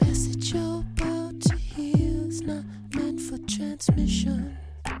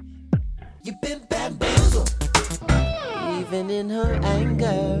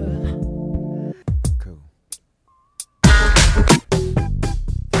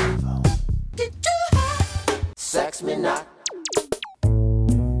Vex me not.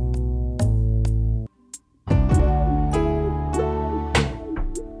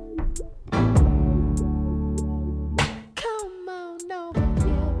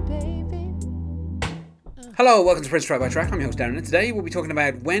 Hello, welcome to Prince Track by Track. I'm your host Darren, and today we'll be talking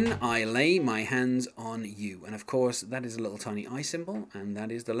about When I Lay My Hands on You. And of course, that is a little tiny I symbol, and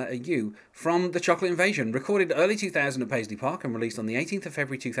that is the letter U from The Chocolate Invasion, recorded early 2000 at Paisley Park and released on the 18th of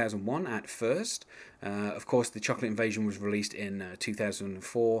February 2001 at First. Of course, The Chocolate Invasion was released in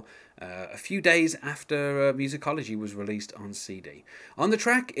 2004, a few days after Musicology was released on CD. On the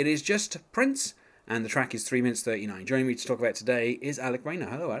track, it is just Prince, and the track is 3 minutes 39. Joining me to talk about today is Alec Rayner.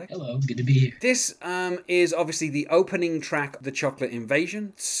 Hello, Alec. Hello, good to be here. This is obviously the opening track of The Chocolate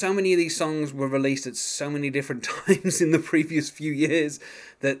Invasion. So many of these songs were released at so many different times in the previous few years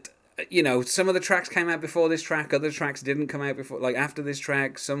that, you know, some of the tracks came out before this track, other tracks didn't come out before, like after this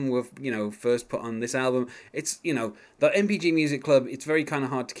track, some were, you know, first put on this album. It's, you know, the MPG Music Club, it's very kind of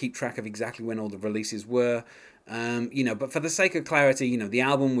hard to keep track of exactly when all the releases were. You know, but for the sake of clarity, you know, the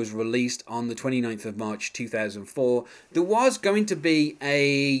album was released on the 29th of March 2004. There was going to be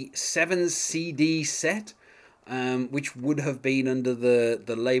a 7 CD set, which would have been under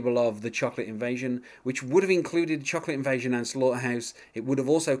the label of The Chocolate Invasion, which would have included Chocolate Invasion and Slaughterhouse. It would have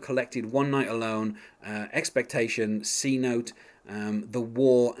also collected One Night Alone, Expectation, C-Note, The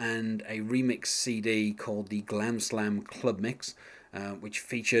War, and a remix CD called the Glam Slam Club Mix. Which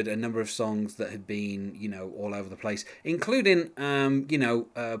featured a number of songs that had been, you know, all over the place, including, you know,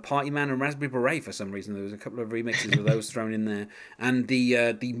 Party Man and Raspberry Beret for some reason. There was a couple of remixes of those thrown in there. And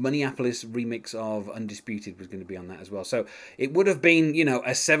the Minneapolis remix of Undisputed was going to be on that as well. So it would have been, you know,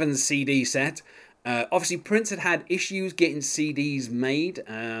 a 7 CD set. Obviously, Prince had issues getting CDs made.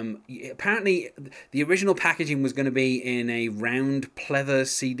 Apparently, the original packaging was going to be in a round pleather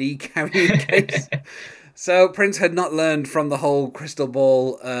CD carrying case. So Prince had not learned from the whole crystal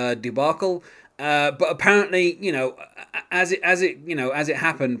ball debacle, but apparently, you know, as it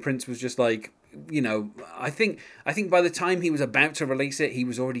happened, Prince was just like, you know, I think by the time he was about to release it, he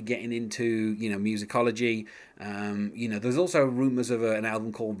was already getting into, you know, musicology. You know, there's also rumors of an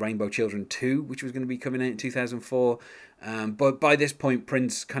album called Rainbow Children 2, which was going to be coming out in 2004. But by this point,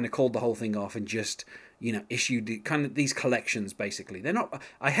 Prince kind of called the whole thing off and just, you know, issued kind of these collections, basically. They're not,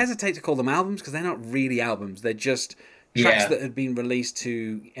 I hesitate to call them albums because they're not really albums. They're just tracks that had been released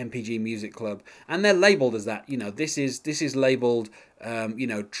to MPG Music Club. And they're labeled as that. You know, this is labeled, you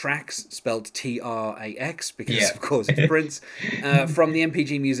know, tracks spelled Trax because, of course, it's Prince, from the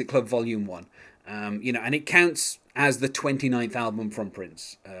MPG Music Club Volume 1. You know, and it counts as the 29th album from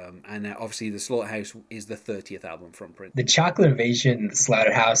Prince. And obviously the Slaughterhouse is the 30th album from Prince. The Chocolate Invasion and the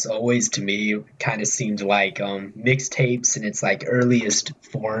Slaughterhouse always, to me, kind of seemed like mixtapes in its like earliest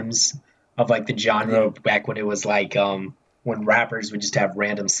forms of like the genre back when it was like when rappers would just have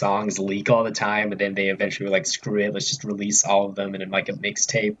random songs leak all the time, and then they eventually were like, screw it, let's just release all of them in like a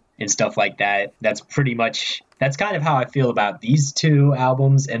mixtape and stuff like that. That's kind of how I feel about these two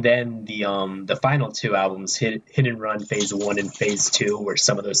albums. And then the final two albums, Hit and Run Phase 1 and Phase 2, where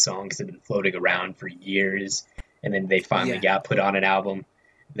some of those songs have been floating around for years, and then they finally got put on an album.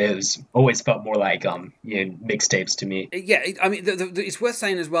 Those always felt more like you know, mixtapes to me. Yeah, I mean, it's worth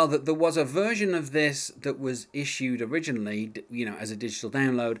saying as well that there was a version of this that was issued originally, you know, as a digital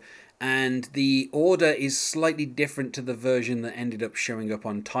download, and the order is slightly different to the version that ended up showing up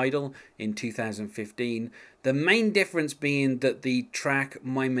on Tidal in 2015. The main difference being that the track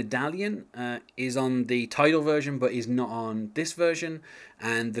My Medallion is on the Tidal version but is not on this version,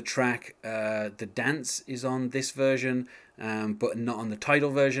 and the track The Dance is on this version but not on the Tidal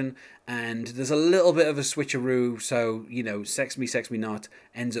version. And there's a little bit of a switcheroo, so, you know, Sex Me Not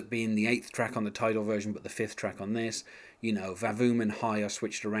ends up being the 8th track on the Tidal version but the 5th track on this. You know, Vavoom and High are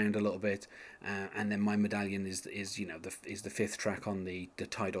switched around a little bit, and then My Medallion is you know, the 5th track on the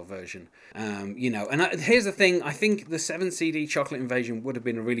Tidal version. You know, and here's the thing: I think the 7 CD Chocolate Invasion would have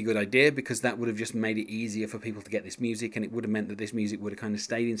been a really good idea because that would have just made it easier for people to get this music, and it would have meant that this music would have kind of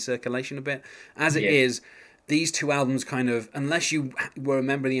stayed in circulation a bit. As it is, these two albums kind of, unless you were a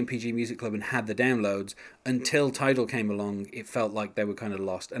member of the MPG Music Club and had the downloads, until Tidal came along, it felt like they were kind of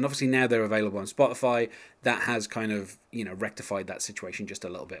lost. And obviously now they're available on Spotify. That has kind of, you know, rectified that situation just a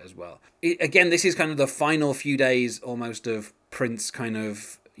little bit as well. Again, this is kind of the final few days almost of Prince kind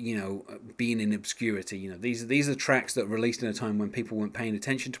of, you know, being in obscurity. You know, these are tracks that were released in a time when people weren't paying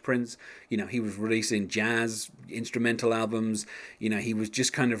attention to Prince. You know, he was releasing jazz instrumental albums. You know, he was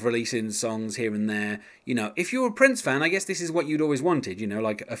just kind of releasing songs here and there. You know, if you're a Prince fan, I guess this is what you'd always wanted. You know,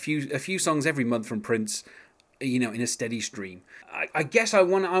 like a few songs every month from Prince. in a steady stream. I guess I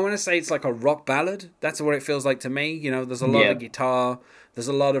want to say it's like a rock ballad. That's what it feels like to me. There's a lot Yeah. of guitar. There's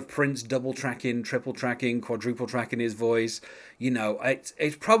a lot of Prince double tracking, triple tracking, quadruple tracking his voice.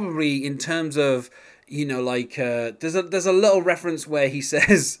 It's probably in terms of there's a little reference where he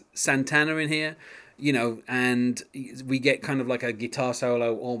says Santana in here, and we get kind of like a guitar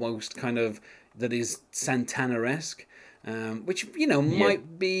solo almost kind of that is Santana-esque. Which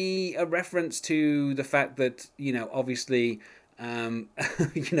might be a reference to the fact that obviously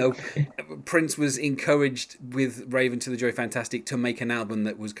Prince was encouraged with Raven to the Joy Fantastic to make an album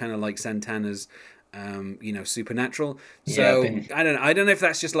that was kind of like Santana's Supernatural. So and I don't know if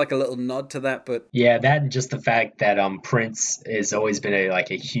that's just like a little nod to that, but yeah, that and just the fact that Prince has always been a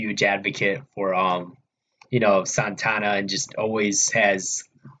huge advocate for Santana, and just always has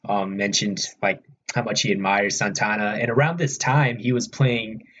mentioned like how much he admires Santana. And around this time, he was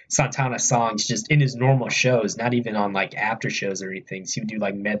playing Santana songs just in his normal shows, not even on like after shows or anything. So he would do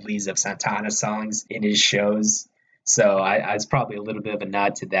like medleys of Santana songs in his shows. So I was probably a little bit of a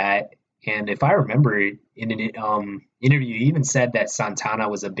nod to that. And if I remember, in an interview, he even said that Santana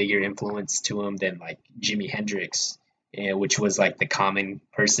was a bigger influence to him than like Jimi Hendrix, which was like the common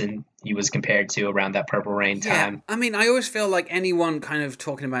person he was compared to around that Purple Rain time. I mean, I always feel like anyone kind of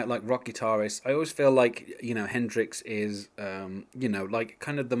talking about like rock guitarists, I always feel like Hendrix is like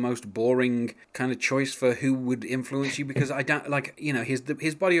kind of the most boring kind of choice for who would influence you, because I don't like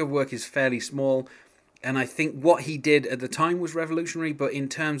his body of work is fairly small. And I think what he did at the time was revolutionary, but in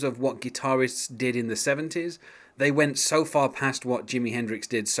terms of what guitarists did in the 70s, they went so far past what Jimi Hendrix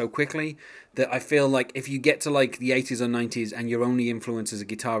did so quickly that I feel like if you get to like the 80s or 90s and your only influence as a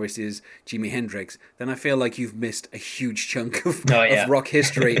guitarist is Jimi Hendrix, then I feel like you've missed a huge chunk of rock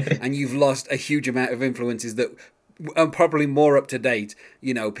history and you've lost a huge amount of influences that are probably more up to date.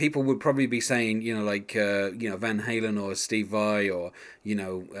 People would probably be saying, Van Halen or Steve Vai or,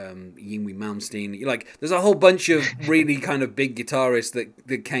 Yngwie Malmsteen. Like, there's a whole bunch of really kind of big guitarists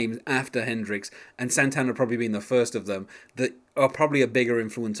that came after Hendrix, and Santana probably being the first of them, that are probably a bigger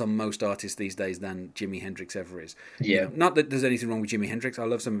influence on most artists these days than Jimi Hendrix ever is. Yeah. Not that there's anything wrong with Jimi Hendrix. I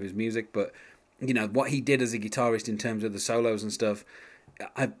love some of his music, but, what he did as a guitarist in terms of the solos and stuff,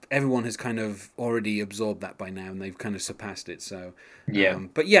 everyone has kind of already absorbed that by now, and they've kind of surpassed it. So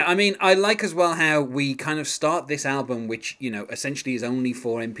but yeah, I mean, I like as well how we kind of start this album, which essentially is only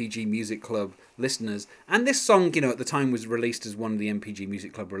for MPG Music Club listeners, and this song at the time was released as one of the MPG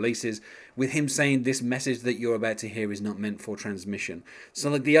Music Club releases, with him saying this message that you're about to hear is not meant for transmission. So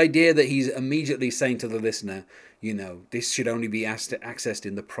like the idea that he's immediately saying to the listener, this should only be accessed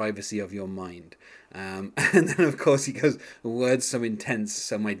in the privacy of your mind. And then, of course, he goes, words so intense,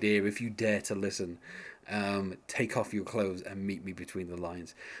 so my dear, if you dare to listen, take off your clothes and meet me between the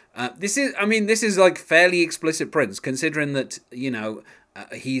lines. This is like fairly explicit Prince, considering that,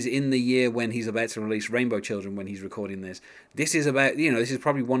 he's in the year when he's about to release Rainbow Children when he's recording this. This is about, this is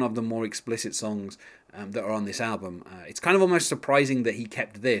probably one of the more explicit songs that are on this album. It's kind of almost surprising that he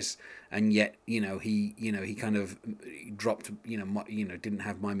kept this, and yet he kind of dropped didn't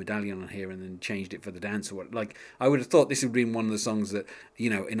have My Medallion on here and then changed it for the dance or what. Like, I would have thought this would have been one of the songs that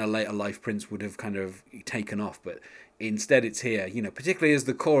in a later life Prince would have kind of taken off, but instead it's here. Particularly as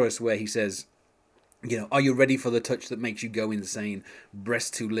the chorus where he says, are you ready for the touch that makes you go insane?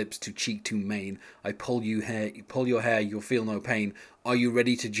 Breast to lips to cheek to mane. I pull your hair, you'll feel no pain. Are you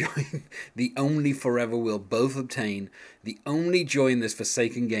ready to join? The only forever we'll both obtain. The only joy in this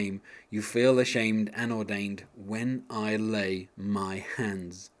forsaken game. You feel ashamed and ordained when I lay my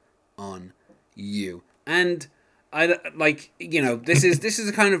hands on you. And I like, this is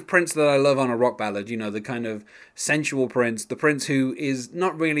the kind of Prince that I love on a rock ballad, the kind of sensual Prince, the Prince who is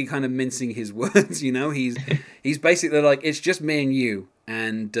not really kind of mincing his words, he's basically like, it's just me and you,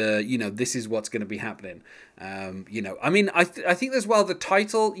 and this is what's going to be happening. I mean, I think as well the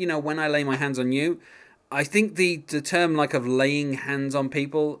title, When I Lay My Hands on You, I think the term like of laying hands on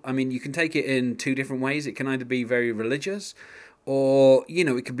people, I mean, you can take it in two different ways. It can either be very religious, or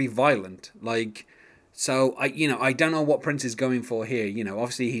it could be violent, like. So I don't know what Prince is going for here.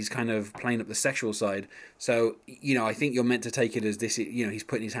 Obviously he's kind of playing up the sexual side. So I think you're meant to take it as this. He's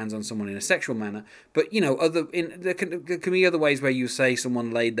putting his hands on someone in a sexual manner. But there can be other ways where you say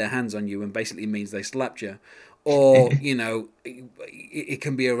someone laid their hands on you and basically means they slapped you, or it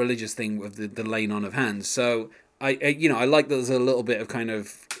can be a religious thing with the laying on of hands. So I like that there's a little bit of kind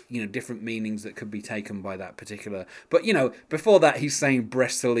of different meanings that could be taken by that particular. But before that, he's saying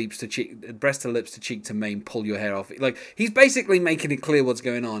breast to lips to cheek to mane, pull your hair off. Like, he's basically making it clear what's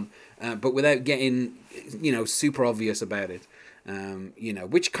going on, but without getting super obvious about it.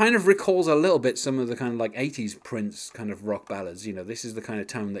 Which kind of recalls a little bit some of the kind of like 80s Prince kind of rock ballads. This is the kind of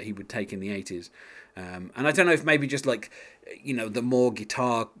tone that he would take in the 80s. And I don't know if maybe just like, the more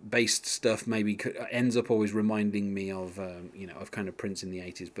guitar-based stuff maybe ends up always reminding me of, of kind of Prince in the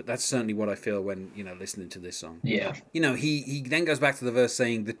 80s. But that's certainly what I feel when, listening to this song. Yeah. He then goes back to the verse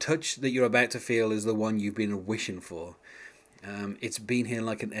saying, the touch that you're about to feel is the one you've been wishing for. It's been here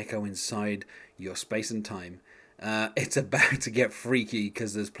like an echo inside your space and time. It's about to get freaky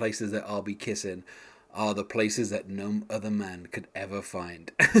because there's places that I'll be kissing are the places that no other man could ever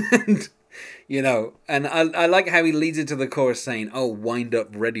find. And I like how he leads into the chorus saying, oh, wind up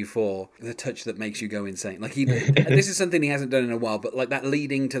ready for the touch that makes you go insane. Like this is something he hasn't done in a while, but like that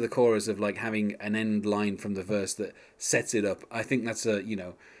leading to the chorus of like having an end line from the verse that sets it up. I think that's a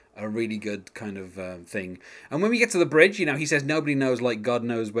really good kind of thing. And when we get to the bridge, he says, nobody knows like God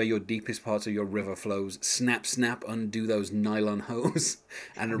knows where your deepest parts of your river flows. Snap, snap, undo those nylon hose.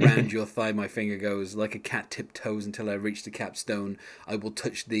 And around your thigh my finger goes. Like a cat tiptoes until I reach the capstone. I will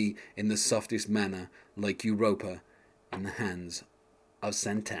touch thee in the softest manner. Like Europa in the hands of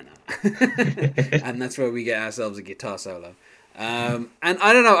Santana. And that's where we get ourselves a guitar solo. And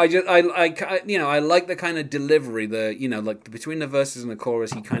I don't know, I like the kind of delivery, like between the verses and the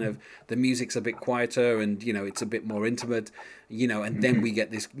chorus, the music's a bit quieter and, it's a bit more intimate, and then we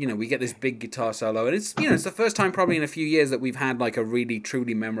get this big guitar solo, and it's the first time probably in a few years that we've had like a really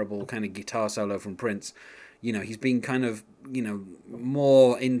truly memorable kind of guitar solo from Prince. He's been kind of,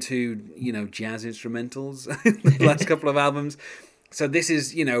 more into, jazz instrumentals the last couple of albums. So this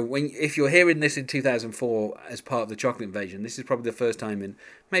is, if you're hearing this in 2004 as part of the Chocolate Invasion, this is probably the first time in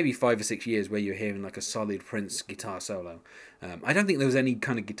maybe 5 or 6 years where you're hearing like a solid Prince guitar solo. I don't think there was any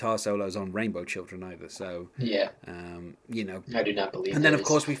kind of guitar solos on Rainbow Children either. So yeah, I do not believe. And then of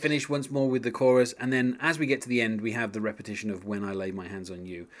course we finish once more with the chorus, and then as we get to the end, we have the repetition of When I Lay My Hands on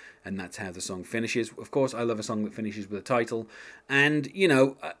You, and that's how the song finishes. Of course, I love a song that finishes with a title, and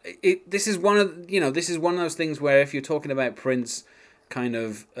this is one of those things where if you're talking about Prince kind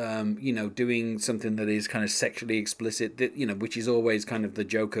of doing something that is kind of sexually explicit, that which is always kind of the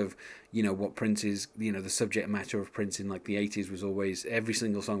joke of what Prince is, the subject matter of Prince in like the 80s was always, every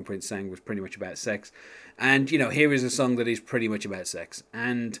single song Prince sang was pretty much about sex, and here is a song that is pretty much about sex.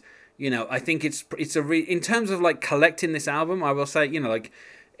 And I think it's in terms of like collecting this album, I will say, like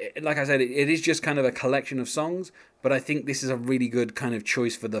I said, it is just kind of a collection of songs, but I think this is a really good kind of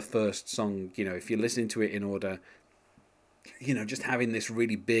choice for the first song. If you're listening to it in order, just having this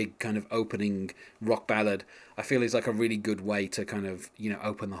really big kind of opening rock ballad, I feel is like a really good way to kind of,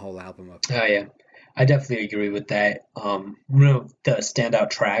 open the whole album up. Oh yeah, I definitely agree with that. The standout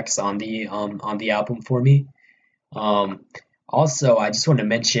tracks on the album for me. Also, I just want to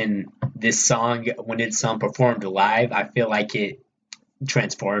mention this song when it's performed live. I feel like it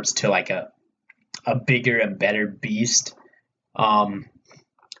transforms to like a bigger and better beast.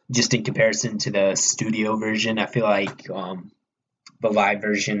 Just in comparison to the studio version, I feel like the live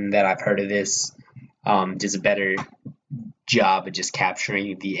version that I've heard of this does a better job of just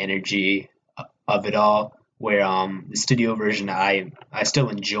capturing the energy of it all. Where the studio version I still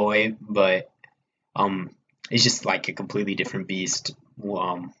enjoy, but it's just like a completely different beast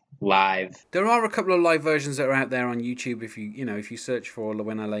live. There are a couple of live versions that are out there on YouTube. If you search for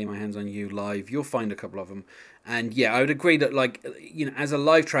When I Lay My Hands on You live, you'll find a couple of them. And yeah, I would agree that like as a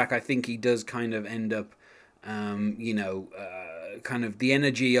live track, I think he does kind of end up kind of the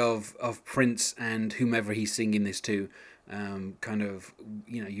energy of Prince and whomever he's singing this to. Kind of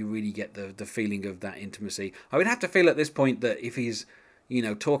you really get the feeling of that intimacy. I would have to feel at this point that if he's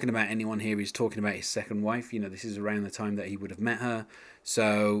talking about anyone here, he's talking about his second wife. This is around the time that he would have met her.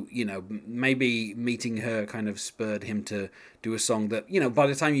 So, maybe meeting her kind of spurred him to do a song that, by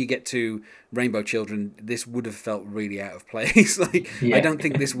the time you get to Rainbow Children, this would have felt really out of place. I don't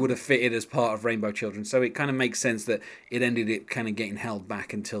think this would have fitted as part of Rainbow Children. So it kind of makes sense that it ended up kind of getting held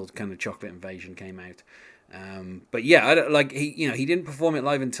back until kind of Chocolate Invasion came out. But yeah, he didn't perform it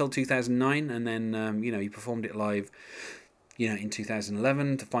live until 2009, and then, he performed it live in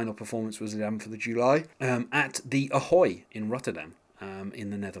 2011. The final performance was for the July at the Ahoy in Rotterdam, in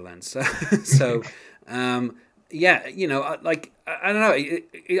the Netherlands. So yeah, I don't know.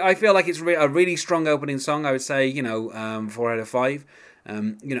 I feel like it's a really strong opening song. I would say 4 out of 5.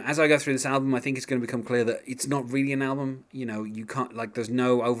 As I go through this album, I think it's going to become clear that it's not really an album. You can't there's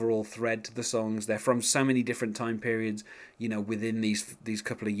no overall thread to the songs. They're from so many different time periods. Within these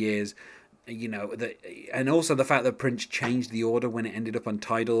couple of years. you know, and also the fact that Prince changed the order when it ended up on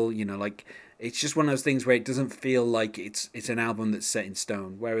Tidal, you know, like, it's just one of those things where it doesn't feel like it's an album that's set in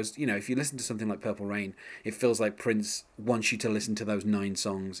stone. Whereas, you know, if you listen to something like Purple Rain, it feels like Prince wants you to listen to those 9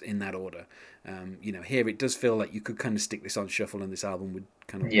 songs in that order. You know, here it does feel like you could kind of stick this on shuffle and this album would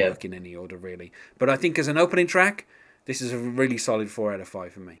kind of work in any order, really. But I think as an opening track, this is a really solid 4 out of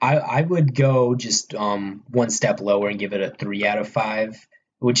 5 for me. I would go just one step lower and give it a 3 out of 5,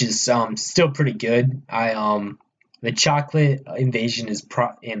 which is still pretty good. The Chocolate Invasion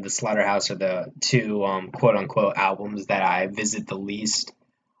and the Slaughterhouse are the 2 quote unquote albums that I visit the least.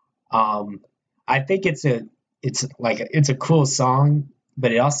 I think it's a cool song,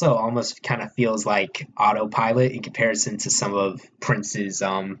 but it also almost kind of feels like autopilot in comparison to some of Prince's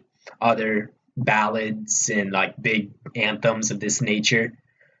other ballads and like big anthems of this nature.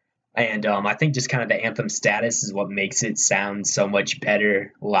 And I think just kind of the anthem status is what makes it sound so much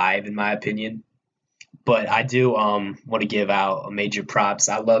better live, in my opinion. But I do want to give out a major props.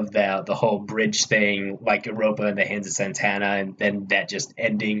 I love the whole bridge thing, like Europa in the Hands of Santana, and then that just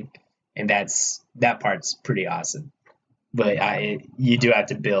ending, and that part's pretty awesome. But you do have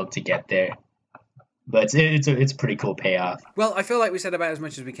to build to get there. But it's a pretty cool payoff. Well, I feel like we said about as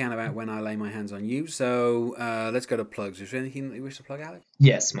much as we can about When I Lay My Hands on You. So let's go to plugs. Is there anything that you wish to plug, Alec?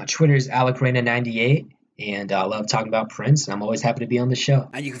 Yes, my Twitter is AlecReina98. And I love talking about Prince, and I'm always happy to be on the show.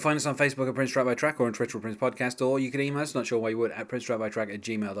 And you can find us on Facebook at Prince Track by Track or on Twitter at Prince Podcast, or you can email us, not sure why you would, at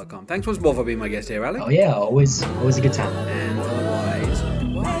princetrackbytrack@gmail.com. Thanks once more for being my guest here, Alec. Oh, yeah, always a good time. And otherwise,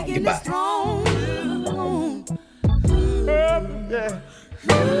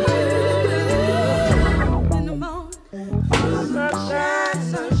 goodbye.